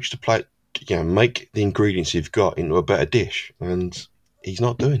 coach the play, make the ingredients you've got into a better dish. And he's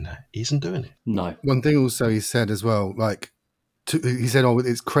not doing that. He isn't doing it. No. One thing also he said as well, he said,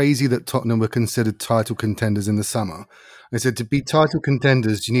 it's crazy that Tottenham were considered title contenders in the summer. He said, to be title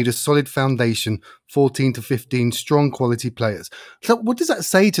contenders, you need a solid foundation, 14 to 15 strong quality players. So what does that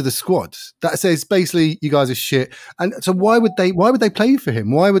say to the squad? That says basically you guys are shit. And so why would they play for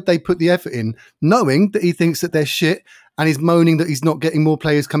him? Why would they put the effort in knowing that he thinks that they're shit and he's moaning that he's not getting more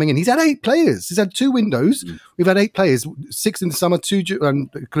players coming in? He's had 8 players. He's had 2 windows. We've had 8 players, 6 in the summer, 2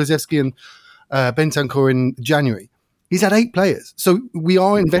 Kulusevski and Bentancur in January. He's had 8 players. So we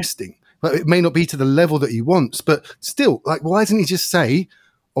are investing. But it may not be to the level that he wants, but still, why doesn't he just say,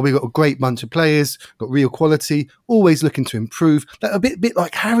 we've got a great bunch of players, got real quality, always looking to improve. A bit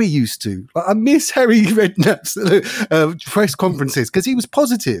like Harry used to. I miss Harry Redknapp's press conferences because he was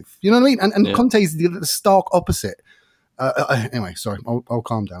positive. You know what I mean? And Conte's the stark opposite. Anyway, sorry, I'll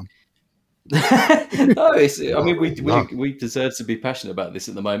calm down. We deserve to be passionate about this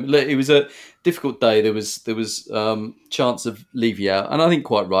at the moment. Look, it was a difficult day. There was chance of Levy out, and I think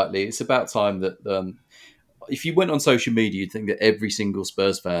quite rightly, it's about time that if you went on social media, you'd think that every single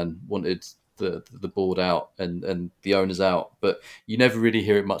Spurs fan wanted the board out and the owners out, but you never really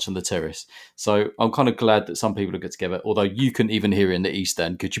hear it much on the terrace. So I'm kind of glad that some people have got together, although you couldn't even hear it in the East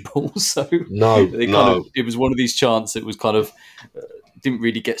End, could you, Paul? So it was one of these chants that was kind of didn't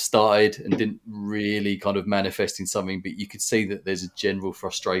really get started and didn't really kind of manifest in something, but you could see that there's a general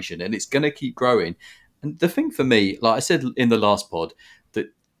frustration and it's going to keep growing. And the thing for me, like I said in the last pod,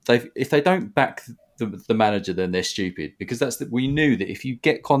 that if they don't back the manager, then they're stupid, because we knew that if you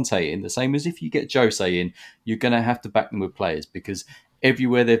get Conte in, the same as if you get Jose in, you're going to have to back them with players, because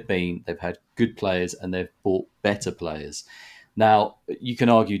everywhere they've been, they've had good players and they've bought better players. Now, you can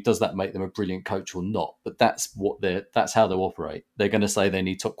argue, does that make them a brilliant coach or not? But that's how they'll operate. They're going to say they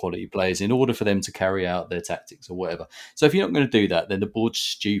need top quality players in order for them to carry out their tactics or whatever. So if you're not going to do that, then the board's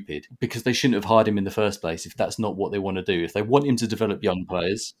stupid, because they shouldn't have hired him in the first place if that's not what they want to do. If they want him to develop young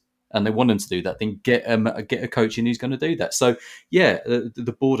players and they want him to do that, then get a coach in who's going to do that. So yeah,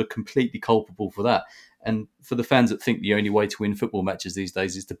 the board are completely culpable for that. And for the fans that think the only way to win football matches these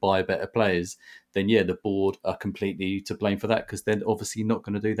days is to buy better players, then yeah, the board are completely to blame for that, because they're obviously not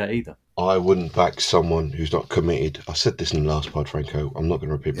going to do that either. I wouldn't back someone who's not committed. I said this in the last pod, Franco. I'm not going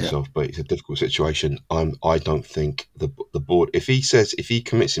to repeat myself, but it's a difficult situation. I don't think the board, if he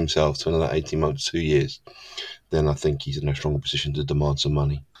commits himself to another 18 months, 2 years, then I think he's in a stronger position to demand some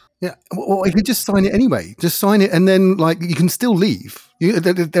money. Yeah, well, if you just sign it anyway, just sign it, and then you can still leave.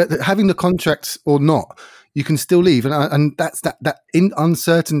 Having the contracts or not, you can still leave, and that's that in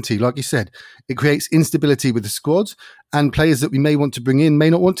uncertainty, like you said, it creates instability with the squad, and players that we may want to bring in may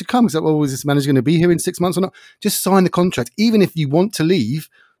not want to come. Is this manager going to be here in 6 months or not? Just sign the contract, even if you want to leave.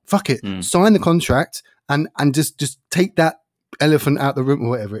 Fuck it, sign the contract, and just take that elephant out the room or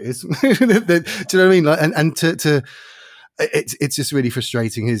whatever it is. Do you know what I mean? And to it's just really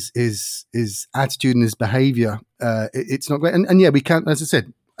frustrating. His attitude and his behaviour. It's not great. And yeah, we can't. As I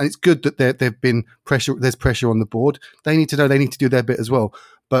said, and it's good that there've been pressure. There's pressure on the board. They need to know. They need to do their bit as well.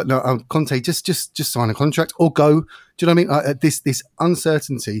 But no, Conte, just sign a contract or go. Do you know what I mean? This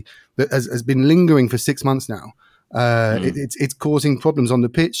uncertainty that has been lingering for 6 months now. It's causing problems on the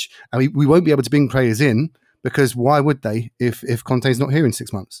pitch, and we won't be able to bring players in, because why would they if Conte's not here in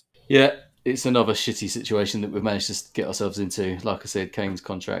 6 months? Yeah. It's another shitty situation that we've managed to get ourselves into. Like I said, Kane's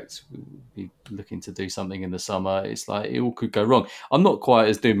contract, we'll be looking to do something in the summer. It's like it all could go wrong. I'm not quite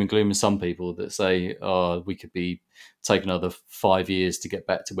as doom and gloom as some people that say, we could be taking another 5 years to get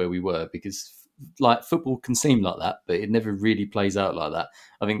back to where we were, because like football can seem like that, but it never really plays out like that.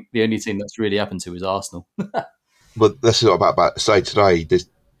 I think the only team that's really happened to is Arsenal. But that's what I'm about to say today.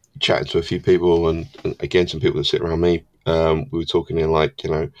 Just chatting to a few people, and again, some people that sit around me. We were talking in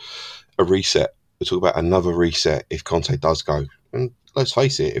a reset. We'll talk about another reset if Conte does go. And let's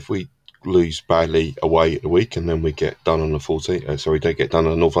face it, if we lose badly away at the week and then we get done on the 14th, don't get done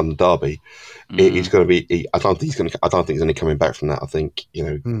on the North London derby, it's going to be. I don't think he's only coming back from that. I think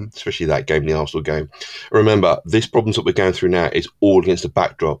especially that game, the Arsenal game. Remember, this problems that we're going through now is all against the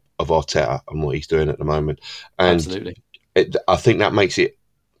backdrop of Arteta and what he's doing at the moment. And absolutely, I think that makes it.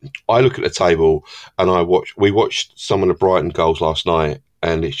 I look at the table and we watched some of the Brighton goals last night.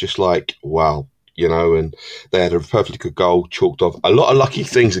 And it's just like, wow, and they had a perfectly good goal chalked off. A lot of lucky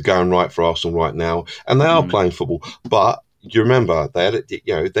things are going right for Arsenal right now, and they are playing football. But you remember they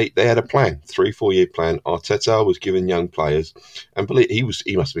had a plan, 3-4 year plan. Arteta was giving young players, and believe he must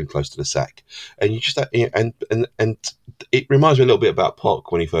have been close to the sack. And you just and it reminds me a little bit about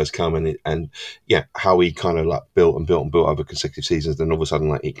Poch when he first came and how he kind of like built over consecutive seasons. Then all of a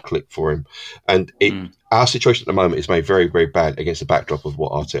sudden it clicked for him, and our situation at the moment is made very, very bad against the backdrop of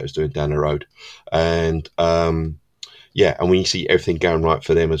what Arteta is doing down the road. And and when you see everything going right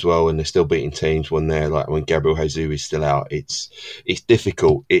for them as well, and they're still beating teams when when Gabriel Jesus is still out, it's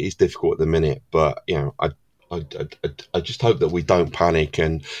difficult. It is difficult at the minute, but I just hope that we don't panic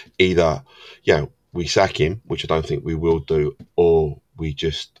and either we sack him, which I don't think we will do, or we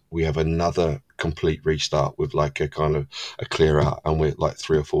have another complete restart with like a kind of a clear out, and we're like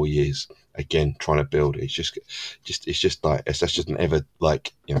 3 or 4 years again trying to build. It's just like that's just an ever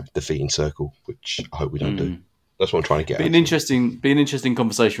defeating circle, which I hope we don't do. That's what I'm trying to get. Be an interesting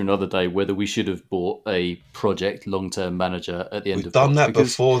conversation another day whether we should have bought a project long-term manager at the end of. We've done that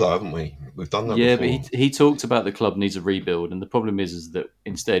before, though, haven't we? We've done that. Yeah, before. But he talked about the club needs a rebuild, and the problem is that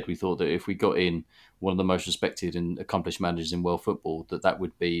instead we thought that if we got in one of the most respected and accomplished managers in world football, that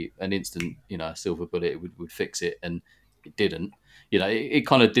would be an instant, silver bullet. It would fix it, and it didn't. It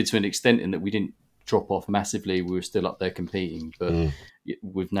kind of did to an extent in that we didn't drop off massively. We were still up there competing, but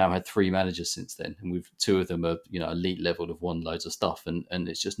we've now had 3 managers since then, and 2 of them are elite level, have won loads of stuff, and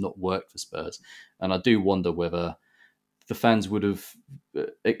it's just not worked for Spurs. And I do wonder whether the fans would have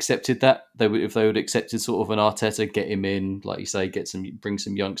accepted that. If they would have accepted sort of an Arteta, get him in, like you say, bring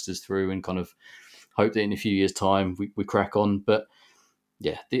some youngsters through, and kind of hope that in a few years' time we crack on. But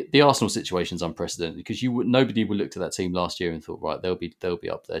yeah, the Arsenal situation is unprecedented, because nobody would look to that team last year and thought, right, they'll be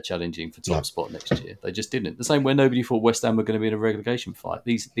up there challenging for top spot next year. They just didn't. The same way nobody thought West Ham were going to be in a relegation fight.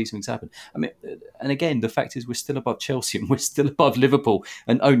 These things happen. I mean, and again, the fact is we're still above Chelsea and we're still above Liverpool,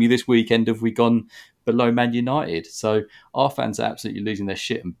 and only this weekend have we gone below Man United. So our fans are absolutely losing their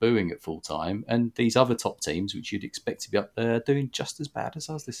shit and booing at full time, and these other top teams, which you'd expect to be up there, are doing just as bad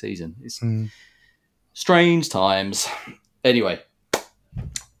as us this season. It's strange times. Anyway,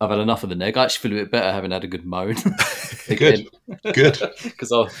 I've had enough of the neg. I actually feel a bit better having had a good moan. Good.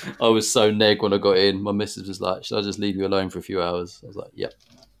 Because I was so neg when I got in. My missus was like, "Should I just leave you alone for a few hours?" I was like, "Yep."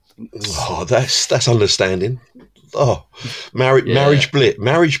 Oh, that's understanding. Oh, marriage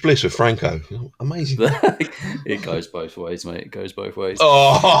bliss with Franco. Amazing. It goes both ways, mate. It goes both ways.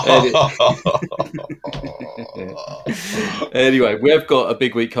 Anyway, we have got a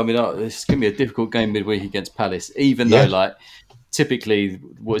big week coming up. It's going to be a difficult game midweek against Palace, even though, like, typically,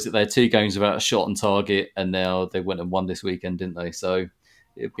 what is it? They had 2 games without a shot on target, and now they went and won this weekend, didn't they? So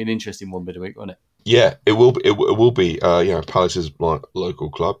it'd be an interesting one midweek, won't it? Yeah, it will be. It will be. Palace is my local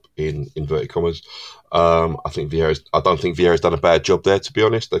club in inverted commas. I think I don't think Vieira's done a bad job there. To be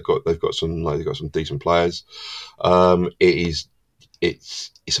honest, they've got some decent players. It's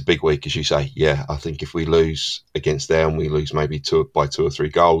a big week, as you say. Yeah, I think if we lose against them, we lose maybe 2 or 3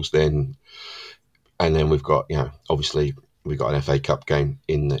 goals. And then we've got obviously we've got an FA Cup game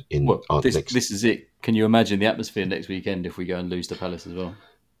this is it. Can you imagine the atmosphere next weekend if we go and lose to Palace as well?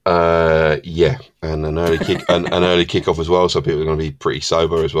 And an early kickoff as well, so people are going to be pretty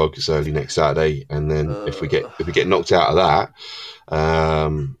sober as well because it's early next Saturday. And then if we get knocked out of that,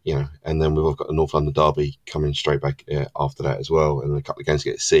 and then we've got the North London derby coming straight back after that as well, and a couple of games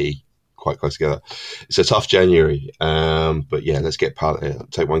to get City quite close together. It's a tough January, but yeah, let's take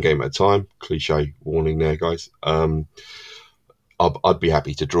one game at a time. Cliche warning there, guys. I'd be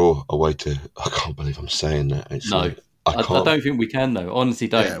happy to draw away to. I can't believe I'm saying that. I don't think we can, though. Honestly,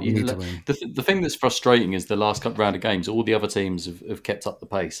 don't. Yeah, we need to win. The thing that's frustrating is the last round of games, all the other teams have kept up the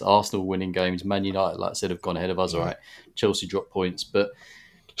pace. Arsenal winning games, Man United, like I said, have gone ahead of us. All right, Chelsea dropped points, but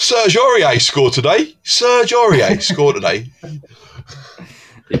Serge Aurier scored today.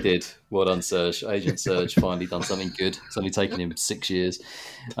 He did. Well done, Serge. Agent Serge finally done something good. It's only taken him 6 years.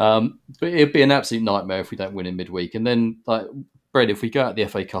 But it'd be an absolute nightmare if we don't win in midweek. And then, like, Brett, if we go out the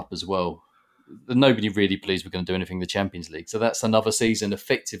FA Cup as well, nobody really believes we're going to do anything in the Champions League. So that's another season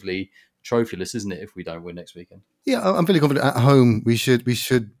effectively trophyless, isn't it, if we don't win next weekend? Yeah, I'm fairly confident at home we should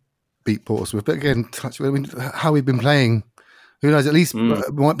beat Portsmouth. But again, how we've been playing, who knows? At least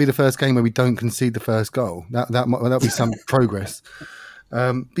it might be the first game where we don't concede the first goal. That'll be some progress. But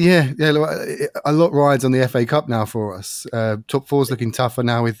a lot rides on the FA Cup now for us. Top 4's looking tougher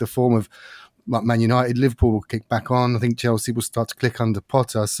now with the form of Man United. Liverpool will kick back on. I think Chelsea will start to click under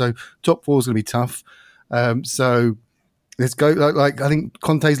Potter. So top 4's going to be tough. So let's go. Like I think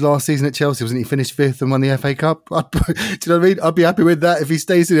Conte's last season at Chelsea, wasn't he finished 5th and won the FA Cup? Do you know what I mean? I'd be happy with that if he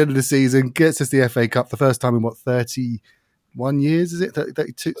stays to the end of the season, gets us the FA Cup the first time in 31 years? Is it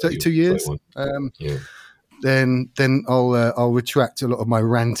 32 years? Then I'll retract a lot of my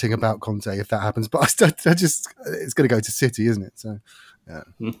ranting about Conte if that happens. But I just it's going to go to City, isn't it? So yeah.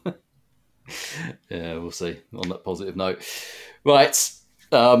 Yeah, we'll see. On that positive note, right?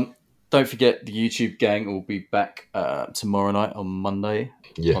 Don't forget the YouTube gang will be back tomorrow night on Monday.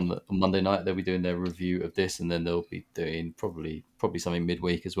 Yeah. On Monday night, they'll be doing their review of this, and then they'll be doing probably something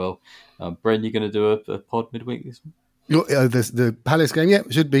midweek as well. Bren, you going to do a pod midweek this week? The Palace game, yeah,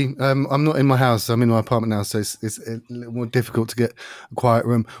 should be. I'm not in my house. I'm in my apartment now, so it's a little more difficult to get a quiet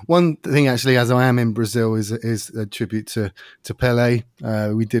room. One thing, actually, as I am in Brazil, is a tribute to Pelé.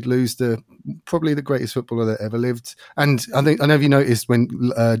 We did lose probably the greatest footballer that ever lived. And I don't know if you noticed when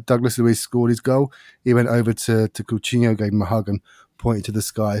Douglas Luiz scored his goal, he went over to Coutinho, gave him a hug and pointed to the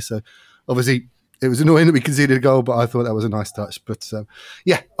sky. So obviously it was annoying that we conceded a goal, but I thought that was a nice touch. But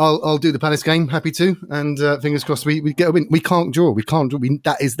I'll do the Palace game. Happy to, and fingers crossed we get a win. We can't draw.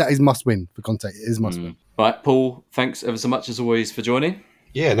 That is must win for Conte. It is must win. Right, Paul. Thanks ever so much as always for joining.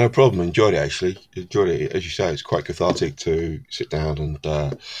 Yeah, no problem. Enjoyed it, actually. Enjoyed it. As you say, it's quite cathartic to sit down and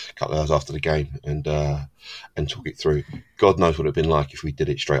a couple of hours after the game and talk it through. God knows what it would have been like if we did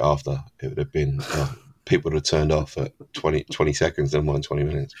it straight after. It would have been. People would have turned off at 20 seconds and more than 20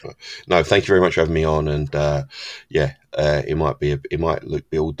 minutes. But no, thank you very much for having me on. And it might be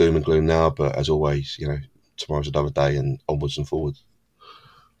all doom and gloom now, but as always, tomorrow's another day and onwards and forwards.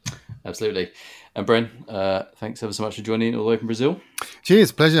 Absolutely. And Bren, thanks ever so much for joining all the way from Brazil.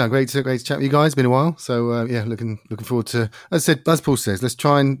 Cheers, pleasure. Great to chat with you guys. Been a while, so looking forward to. As Paul says, let's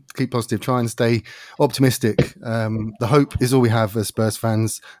try and keep positive, try and stay optimistic. The hope is all we have as Spurs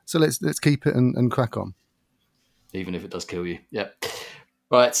fans, so let's keep it and crack on, even if it does kill you. Yeah.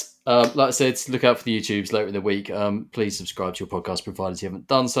 Right. Like I said, look out for the YouTubes later in the week. Please subscribe to your podcast providers if you haven't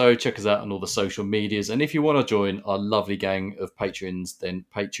done so. Check us out on all the social medias. And if you want to join our lovely gang of patrons, then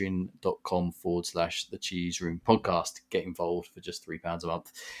patreon.com/The Cheese Room Podcast. Get involved for just £3 a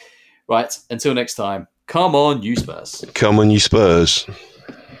month. Right. Until next time, come on, you Spurs. Come on, you Spurs.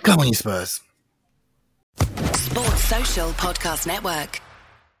 Come on, you Spurs. Sports Social Podcast Network.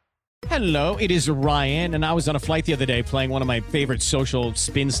 Hello, it is Ryan, and I was on a flight the other day playing one of my favorite social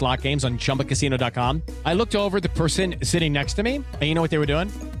spin slot games on ChumbaCasino.com. I looked over at the person sitting next to me, and you know what they were doing?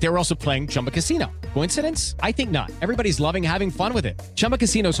 They were also playing Chumba Casino. Coincidence? I think not. Everybody's loving having fun with it. Chumba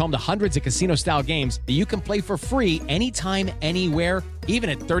Casino is home to hundreds of casino-style games that you can play for free anytime, anywhere, even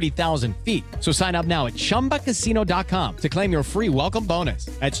at 30,000 feet. So sign up now at ChumbaCasino.com to claim your free welcome bonus.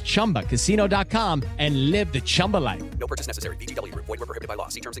 That's ChumbaCasino.com and live the Chumba life. No purchase necessary. VGW. Void where prohibited by law.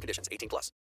 See terms and conditions. 18+.